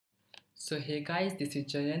So hey guys, this is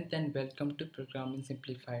Jayant and welcome to programming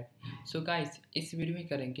simplified. So guys, इस video में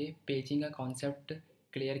करेंगे paging का concept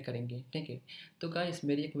clear करेंगे। ठीक है। तो गाइस,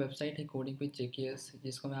 मेरी एक वेबसाइट है कोडिंग विद जेकेएस,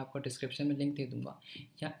 जिसको मैं आपको डिस्क्रिप्शन में लिंक दे दूंगा।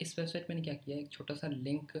 या इस वेबसाइट मैंने क्या किया है, एक छोटा सा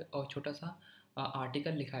लिंक और छोटा सा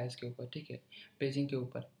आर्टिकल लिखा है इसके ऊपर। ठीक है, पेजिंग के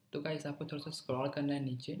ऊपर। तो गाइस, आपको थोड़ा सा स्क्रॉल करना है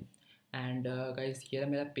नीचे। एंड गाइस, ये रहा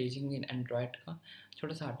मेरा पेजिंग इन एंड्रॉयड का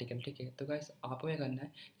छोटा सा आर्टिकल। ठीक है। तो गाइस, आपको क्या करना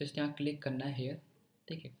है, जस्ट यहाँ क्लिक करना है हेयर।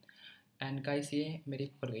 ठीक है। एंड गाइस, ये मेरी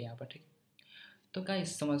खुल गई यहाँ पर। ठीक है। तो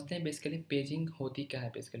गाइस, समझते हैं बेसिकली पेजिंग होती क्या है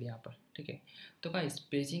बेसिकली यहाँ पर। ठीक है। तो गाइस,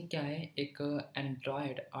 पेजिंग क्या है, एक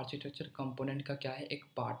एंड्रॉयड आर्किटेक्चर कंपोनेंट का क्या है, एक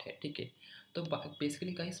पार्ट है। ठीक है। तो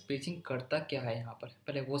बेसिकली गाइस, पेजिंग करता क्या है यहाँ पर,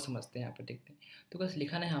 पहले वो समझते हैं। यहाँ पर देखते हैं। तो गाइस,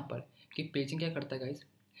 लिखा है यहाँ पर कि पेजिंग क्या करता है guys,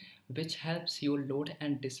 which helps you load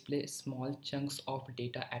and display small chunks of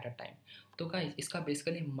data at a time. तो गाइस, इसका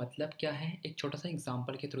बेसिकली मतलब क्या है, एक छोटा सा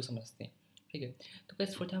एग्जांपल के थ्रू समझते हैं। ठीक है। तो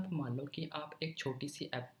गाइस, फॉर एग्जाम्पल मान लो कि आप एक छोटी सी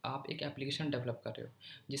ऐप, आप एक एप्लीकेशन डेवलप कर रहे हो,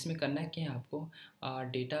 जिसमें करना है कि आपको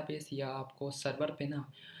डेटाबेस या आपको सर्वर पे ना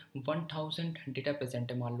 1000 डेटा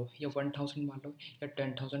प्रेजेंट है मान लो, या 1000 मान लो, या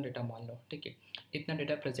 10,000 डेटा मान लो। ठीक है। इतना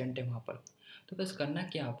डेटा प्रेजेंट है वहाँ पर। तो बस करना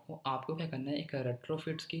क्या, आपको आपको क्या करना है, एक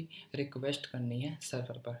रेट्रोफिट्स की रिक्वेस्ट करनी है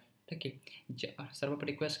सर्वर पर। ठीक है। सर्वर पर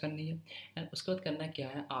रिक्वेस्ट करनी है। एंड उसके बाद करना क्या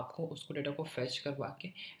है, आपको उसको डेटा को फैच करवा के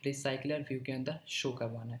रिसाइकलर व्यू के अंदर शो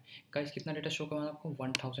करवाना है। गाइस, कितना डेटा शो करवाना है आपको,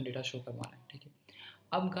 1000 डेटा शो करवाना है। ठीक है।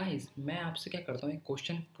 अब गाइस, मैं आपसे क्या करता हूँ, एक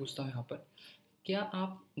क्वेश्चन पूछता हूँ यहाँ पर। क्या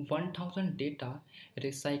आप 1000 डेटा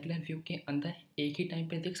रिसाइकलर व्यू के अंदर एक ही टाइम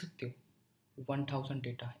पे देख सकते हो? 1000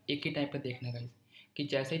 डेटा एक ही टाइम पे देखना है गाइस, कि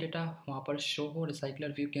जैसे ही डेटा वहाँ पर शो हो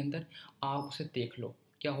रिसाइकलर व्यू के अंदर, आप उसे देख लो।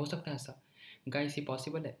 क्या हो सकता है ऐसा? गाइस, ये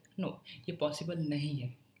पॉसिबल है? नो, ये पॉसिबल नहीं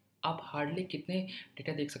है। आप हार्डली कितने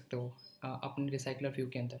डेटा देख सकते हो अपने रिसाइकलर व्यू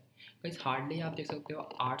के अंदर? गाइस, हार्डली आप देख सकते हो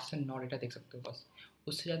 8 से 9 डेटा देख सकते हो बस।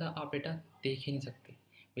 उससे ज़्यादा आप डेटा देख ही नहीं सकते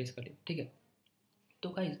बेसिकली। ठीक है। तो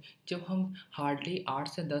गाइस, जब हम हार्डली 8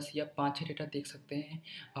 से 10 या 5-6 डेटा देख सकते हैं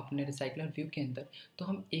अपने रिसाइकलर व्यू के अंदर, तो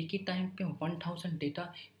हम एक ही टाइम पे 1000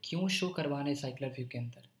 डेटा क्यों शो करवा रहे हैं रिसाइकलर व्यू के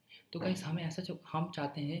अंदर? तो गाइस, हमें ऐसा, जो हम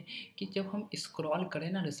चाहते हैं कि जब हम स्क्रॉल करें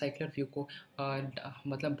ना रिसाइकलर व्यू को,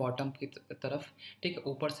 मतलब बॉटम की तरफ, ठीक है,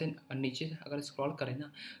 ऊपर से नीचे अगर स्क्रॉल करें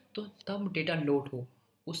ना, तो तब डेटा लोड हो।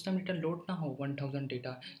 उस टाइम डेटा लोड ना हो, 1000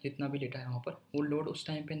 डेटा जितना भी डेटा है वहाँ पर, वो लोड उस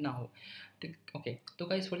टाइम पे ना हो। ठीक, ओके। तो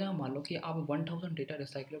गाइस, बोले मान लो कि आप 1000 डेटा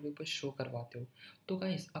रिसाइकलर व्यू पर शो करवाते हो। तो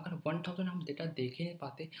गाइस, अगर 1000 हम डेटा देख ही नहीं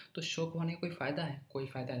पाते, तो शो करवाने का कोई फ़ायदा है? कोई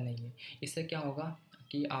फ़ायदा नहीं है। इससे क्या होगा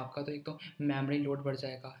कि आपका तो एक तो मेमोरी लोड बढ़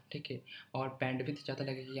जाएगा। ठीक है। और बैंडविड्थ ज़्यादा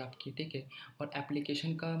लगेगी आपकी। ठीक है। और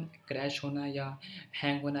एप्लीकेशन का क्रैश होना या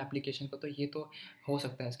हैंग होना एप्लीकेशन का, तो ये तो हो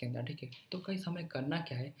सकता है इसके अंदर। ठीक है। तो गाइस, हमें करना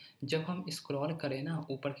क्या है, जब हम स्क्रॉल करें ना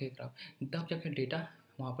ऊपर की तरफ, तब जाके डेटा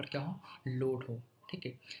वहाँ पर क्या हो, लोड हो। ठीक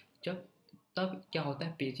है। जब तब क्या होता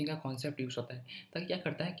है, पेजिंग का कॉन्सेप्ट यूज़ होता है। तब क्या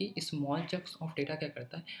करता है कि स्मॉल चंक्स ऑफ डेटा क्या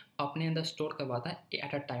करता है, अपने अंदर स्टोर करवाता है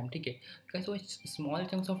एट अ टाइम। ठीक है। कैसे वो स्मॉल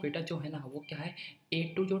चंक्स ऑफ डेटा जो है ना, वो क्या है,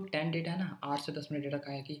 8 टू जो 10 डेटा है ना, 8 से 10 मिनट डेटा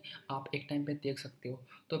का है कि आप एक टाइम पे देख सकते हो।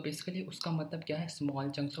 तो बेसिकली उसका मतलब क्या है, स्मॉल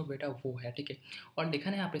चंक्स ऑफ डेटा वो है। ठीक है। और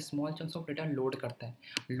लिखा ना यहाँ पे, small chunks of data load करता है।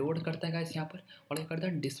 लोड करता है गाइस यहाँ पर। और क्या करता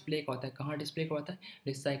है, डिस्प्ले करवाता है। कहाँ डिस्प्ले करवाता है?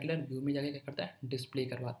 रिसाइकलर व्यू में जाके क्या करता है, डिस्प्ले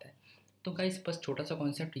करवाता है। तो गाइस, बस छोटा सा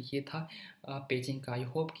कॉन्सेप्ट ये था पेजिंग का। आई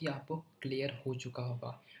होप कि आपको क्लियर हो चुका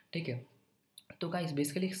होगा। ठीक है। तो गाइस,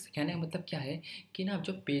 बेसिकली कहने का मतलब क्या है कि ना,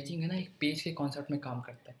 जो पेजिंग है ना, एक पेज के कॉन्सेप्ट में काम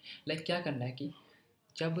करता है। लाइक क्या करना है कि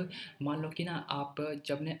जब मान लो कि ना, आप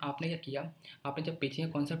जब ने आपने क्या किया, आपने जब पेजिंग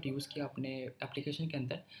का कॉन्सेप्ट यूज़ किया अपने एप्लीकेशन के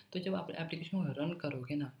अंदर, तो जब आप एप्लीकेशन को रन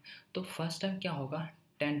करोगे ना, तो फर्स्ट टाइम क्या होगा,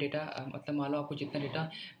 10 डेटा, मतलब मान लो आपको जितना डेटा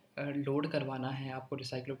लोड करवाना है आपको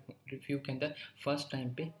रिसाइकल रिव्यू के अंदर फर्स्ट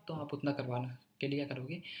टाइम पे, तो आप उतना करवाना के लिए क्या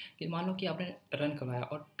करोगे कि मान लो कि आपने रन करवाया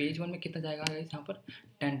और पेज 1 में कितना जाएगा गाइस यहाँ पर,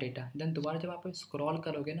 10 डेटा। देन दोबारा जब आप स्क्रॉल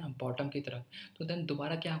करोगे ना बॉटम की तरफ, तो देन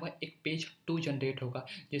दोबारा क्या होगा, एक पेज 2 जनरेट होगा,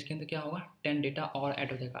 जिसके अंदर क्या होगा, 10 डेटा और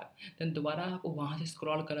ऐड हो जाएगा। देन दोबारा आप वहाँ से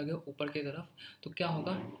स्क्रॉल करोगे ऊपर की तरफ, तो क्या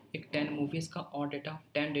होगा, एक 10 मूवीज़ का और डेटा,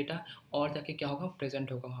 10 डेटा और जाके क्या होगा,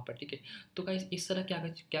 प्रेजेंट होगा वहाँ पर। ठीक है। तो गाइस, इस तरह क्या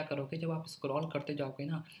क्या करोगे, जब आप स्क्रॉल करते जाओगे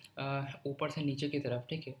ना ऊपर से नीचे की तरफ,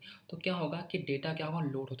 ठीक है, तो क्या होगा कि डेटा क्या होगा,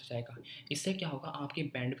 लोड होता जाएगा। इससे क्या होगा, आपकी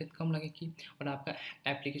बैंडविड्थ कम लगेगी और आपका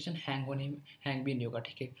एप्लीकेशन हैंग भी नहीं होगा।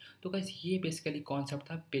 ठीक है। तो गाइस, ये बेसिकली कॉन्सेप्ट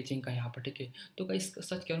था पेजिंग का यहाँ पर। ठीक है। तो गाइस,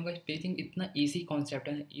 सच कह रहा हूँ, पेजिंग इतना ईजी कॉन्सेप्ट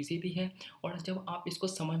है, ईजी भी है। और जब आप इसको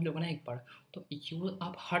समझ लोगे ना एक बार, तो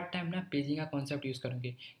आप हर टाइम ना पेजिंग का कॉन्सेप्ट यूज़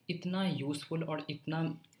करोगे। इतना यूज़फुल और इतना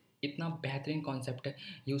इतना बेहतरीन कॉन्सेप्ट है,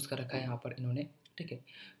 यूज़ कर रखा है यहाँ पर इन्होंने। ठीक है।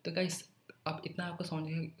 तो गाइस, अब इतना आपको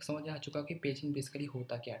समझ आ चुका कि पेजिंग बेसिकली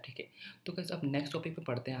होता क्या है, ठीक है। तो गाइस अब नेक्स्ट टॉपिक पे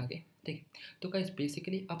पढ़ते हैं आगे, ठीक है। तो गाइस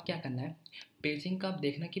बेसिकली अब क्या करना है, पेजिंग का आप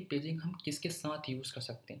देखना कि पेजिंग हम किसके साथ यूज़ कर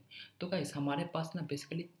सकते हैं। तो गाइस हमारे पास ना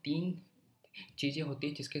बेसिकली 3 चीज़ें होती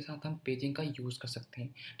हैं जिसके साथ हम पेजिंग का यूज़ कर सकते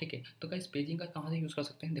हैं, ठीक है। तो गाइस पेजिंग का कहाँ से यूज़ कर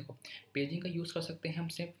सकते हैं, देखो पेजिंग का यूज़ कर सकते हैं हम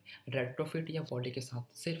सिर्फ रेट्रोफिट या बॉडी के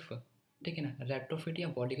साथ सिर्फ, ठीक है ना। रेट्रोफिट या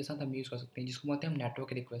बॉडी के साथ हम यूज़ कर सकते हैं, जिसको बोलते हैं हम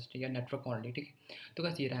नेटवर्क रिक्वेस्ट या नेटवर्क ऑनली, ठीक है। तो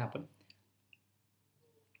गाइस ये रहा यहाँ पर,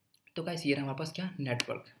 तो गाइस ये रहा हमारे पास क्या,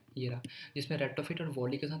 नेटवर्क ये रहा, जिसमें रेट्रोफिट और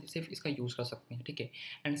वॉली के साथ सिर्फ इसका यूज़ कर सकते हैं, ठीक है।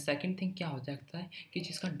 एंड सेकंड थिंग क्या हो जाता है कि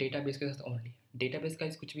जिसका डेटाबेस के साथ ओनली, डेटाबेस का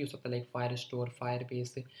कुछ भी हो सकता है, like fire store, fire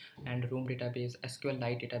base and room database, SQL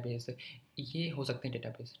light database, ये हो सकते हैं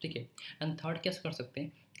डेटाबेस, ठीक है। एंड थर्ड क्या कर सकते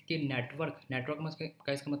हैं कि नेटवर्क में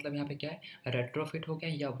इसका मतलब यहाँ पे क्या है, रेट्रोफिट हो गया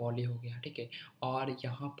या वॉली हो गया, ठीक है। और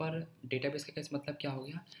यहाँ पर डेटाबेस का मतलब क्या हो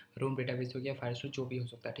गया, रूम डेटाबेस हो गया, फायर स्टोर, जो भी हो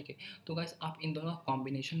सकता है, ठीक है। तो गाइस आप इन दोनों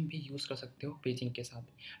कॉम्बिनेशन भी यूज़ कर सकते हो पेजिंग के साथ,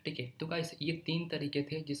 ठीक है। तो गाइस ये 3 तरीके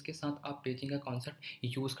थे जिसके साथ आप पेजिंग का कॉन्सेप्ट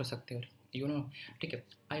यूज़ कर सकते हो, यू नो, ठीक है।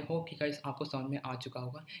 आई होप कि गाइस आपको समझ में आ चुका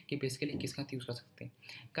होगा कि बेसिकली किसका यूज़ कर सकते हैं।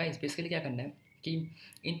 गाइस बेसिकली क्या करना है कि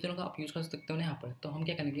इन तीनों का आप यूज़ कर सकते हो ना यहाँ पर। तो हम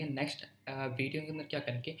क्या करेंगे नेक्स्ट वीडियो के अंदर, क्या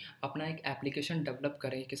करेंगे अपना एक एप्लीकेशन डेवलप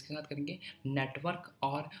करेंगे, किसके साथ करेंगे, नेटवर्क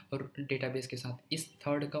और डेटाबेस के साथ। इस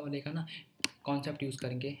थर्ड का वाले का ना कॉन्सेप्ट यूज़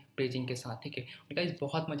करेंगे पेजिंग के साथ, ठीक है। और गाइस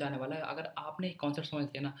बहुत मज़ा आने वाला है, अगर आपने कॉन्सेप्ट समझ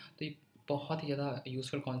लिया ना तो ये बहुत ही ज़्यादा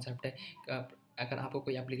यूज़फुल कॉन्सेप्ट है। अगर आपको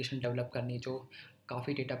कोई एप्लीकेशन डेवलप करनी है जो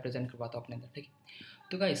काफ़ी डेटा प्रेजेंट करवाता हो अपने अंदर, ठीक है।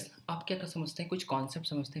 तो गाइस आप क्या कर समझते हैं, कुछ कॉन्सेप्ट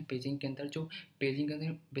समझते हैं पेजिंग के अंदर, जो पेजिंग के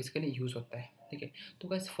अंदर बेसिकली यूज़ होता है, ठीक है। तो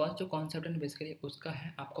गाइस फर्स्ट जो कॉन्सेप्ट है बेसिकली उसका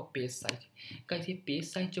है आपका पेज साइज। गाइस ये पेज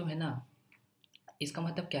साइज जो है ना, इसका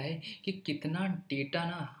मतलब क्या है कि कितना डेटा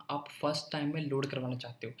ना आप फर्स्ट टाइम में लोड करवाना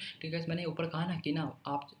चाहते हो, ठीक है। मैंने ऊपर कहा ना कि ना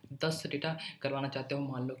आप 10 डेटा करवाना चाहते हो,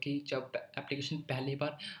 मान लो कि जब एप्लीकेशन पहली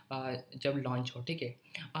बार जब लॉन्च हो, ठीक है।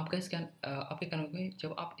 आपका स्कैन आप क्या करोगे,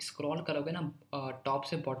 जब आप स्क्रॉल करोगे ना टॉप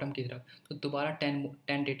से बॉटम की तरफ, तो दोबारा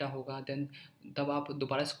 10 डेटा होगा, देन तब आप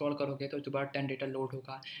दोबारा स्क्रॉल करोगे तो दोबारा 10 डेटा लोड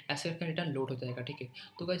होगा, ऐसे करके डेटा लोड हो जाएगा, ठीक है।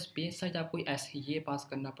 तो गाइस पेज साइज आपको ऐसे ये पास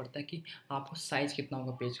करना पड़ता है कि आपको साइज़ कितना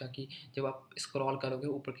होगा पेज का, कि जब आप स्क्रॉल करोगे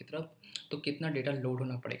ऊपर की तरफ तो कितना डेटा लोड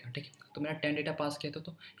होना पड़ेगा, ठीक है। तो मैंने 10 डेटा पास किया था,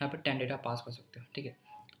 तो यहाँ पे 10 डेटा पास कर सकते हो, ठीक है।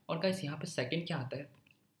 और गाइस यहाँ पे सेकंड क्या आता है,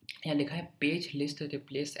 यहाँ लिखा है page list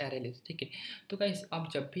replace array list, ठीक है। तो गाइस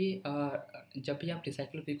आप जब भी आप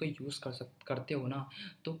रिसाइकल व्यू को यूज़ करते हो ना,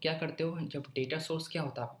 तो क्या करते हो, जब डेटा सोर्स क्या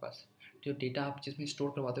होता है आपके पास, जो डेटा आप जिसमें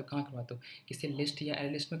स्टोर करवाते हो, कहाँ करवाते हो, किसी लिस्ट या एरे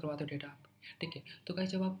लिस्ट में करवाते हो डेटा आप, ठीक है। तो गाइस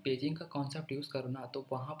जब आप पेजिंग का कॉन्सेप्ट यूज़ करो ना, तो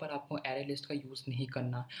वहाँ पर आपको एरे लिस्ट का यूज़ नहीं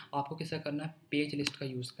करना, आपको कैसा करना है, पेज लिस्ट का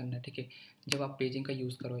यूज़ करना है, ठीक है। जब आप पेजिंग का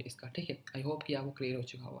यूज़ करो इसका, ठीक है। आई होप कि आपको क्लियर हो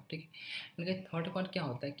चुका होगा, ठीक है। लेकिन थर्ड पार्ट क्या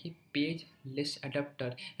होता है कि page list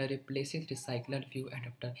adapter replaces recycler view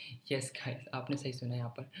adapter. Yes guys आपने सही सुना है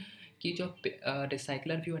यहाँ पर, कि जो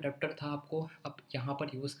रिसाइकलर व्यू एडाप्टर था आपको अब यहाँ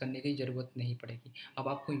पर यूज़ करने की ज़रूरत नहीं पड़ेगी। अब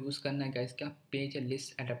आपको यूज़ करना है गाइस क्या, page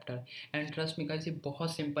list adapter. And trust me guys ये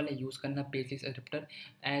बहुत सिंपल है यूज़ करना पेज लिस्ट एडाप्टर,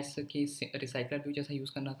 एज कि रिसाइकलर व्यू जैसा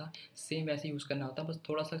यूज़ करना था सेम वैसे यूज़ करना होता है, बस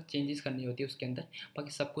थोड़ा सा चेंजेस करनी होती है उसके अंदर,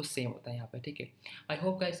 बाकी सब कुछ सेम होता है यहाँ पर, ठीक है। आई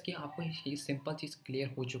होप गाइस कि आपको ये सिंपल चीज़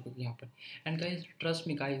क्लियर हो चुकी है यहाँ पर। And guys trust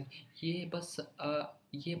me guys,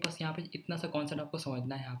 ये बस यहाँ पे इतना सा कॉन्सेप्ट आपको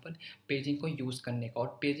समझना है यहाँ पर पेजिंग को यूज़ करने का। और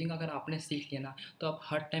पेजिंग अगर आपने सीख लिया ना, तो आप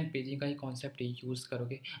हर टाइम पेजिंग का ही कॉन्सेप्ट यूज़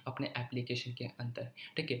करोगे अपने एप्लीकेशन के अंदर,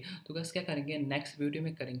 ठीक है। तो बस क्या करेंगे नेक्स्ट वीडियो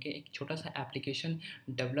में करेंगे, एक छोटा सा एप्लीकेशन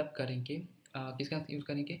डेवलप करेंगे, किसका यूज़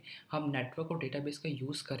करेंगे, हम नेटवर्क और डेटाबेस का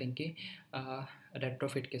यूज़ करेंगे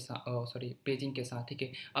रेट्रोफिट के साथ, सॉरी पेजिंग के साथ, ठीक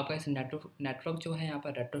है। आपका इस नेटवर्क जो है यहाँ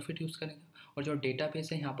पर रेट्रोफिट यूज़ करेंगे, और जो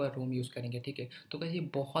डेटाबेस है यहाँ पर रूम यूज़ करेंगे, ठीक है। तो कैसे ये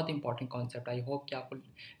बहुत इंपॉर्टेंट कॉन्सेप्ट, आई होप कि आपको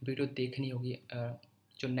वीडियो देखनी होगी,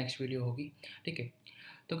 जो नेक्स्ट वीडियो होगी, ठीक है।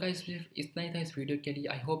 तो गाइस सिर्फ इतना ही था इस वीडियो के लिए,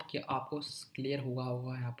 आई होप कि आपको क्लियर हुआ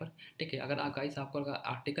होगा यहाँ पर, ठीक है। अगर गाइस आपको अगर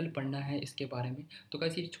आर्टिकल पढ़ना है इसके बारे में, तो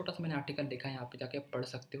गाइस ये छोटा सा मैंने आर्टिकल लिखा है, यहाँ पे जाके पढ़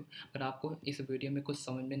सकते हो अगर आपको इस वीडियो में कुछ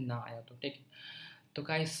समझ में ना आया तो, ठीक है। तो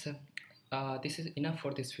guys this is enough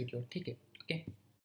for this video, ठीक है, ओके।